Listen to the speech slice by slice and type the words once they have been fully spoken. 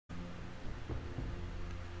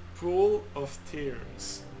Pool of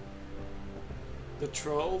Tears. The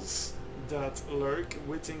trolls that lurk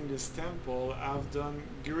within this temple have done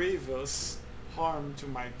grievous harm to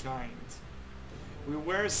my kind. We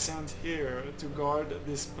were sent here to guard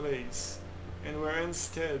this place, and were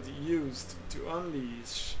instead used to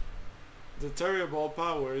unleash the terrible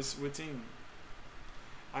powers within.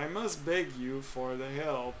 I must beg you for the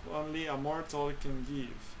help only a mortal can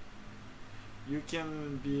give. You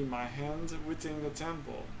can be my hand within the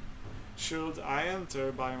temple. Should I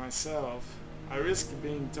enter by myself, I risk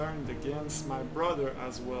being turned against my brother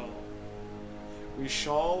as well. We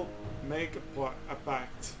shall make a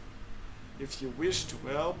pact. If you wish to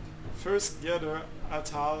help, first gather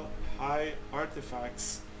Atal high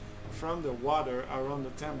artifacts from the water around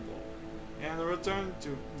the temple, and return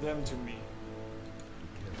them to me.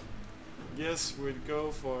 Guess we'd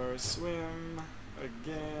go for a swim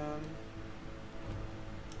again.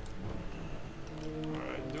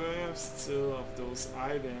 Alright, do I have still of those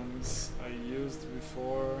items I used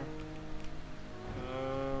before?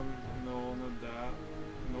 No, not that.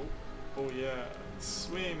 Nope. Oh yeah,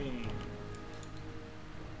 swimming.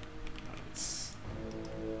 Nice.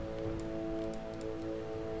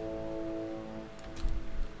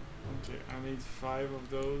 Okay, I need 5 of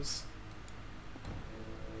those.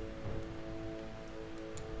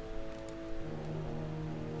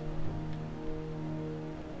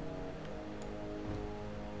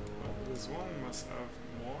 This one must have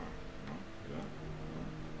more. No? Yeah? No?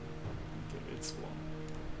 Okay, it's one.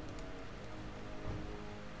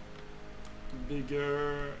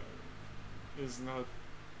 Bigger is not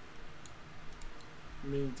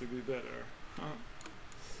mean to be better.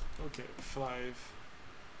 Okay, 5.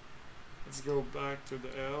 Let's go back to the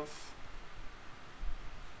elf.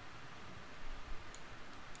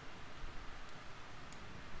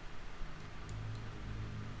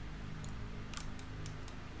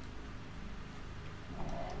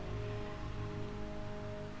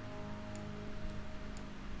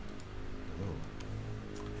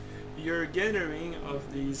 Your gathering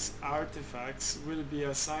of these artifacts will be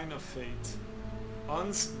a sign of fate.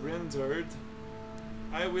 Once rendered,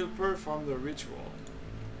 I will perform the ritual.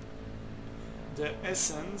 The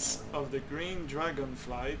essence of the green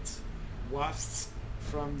dragonflight wafts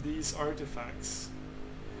from these artifacts,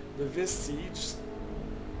 the vestige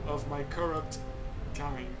of my corrupt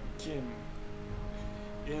kin.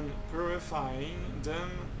 In purifying them,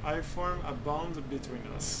 I form a bond between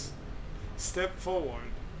us. Step forward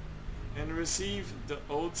and receive the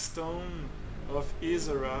old stone of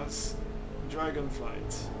Izara's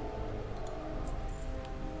dragonflight.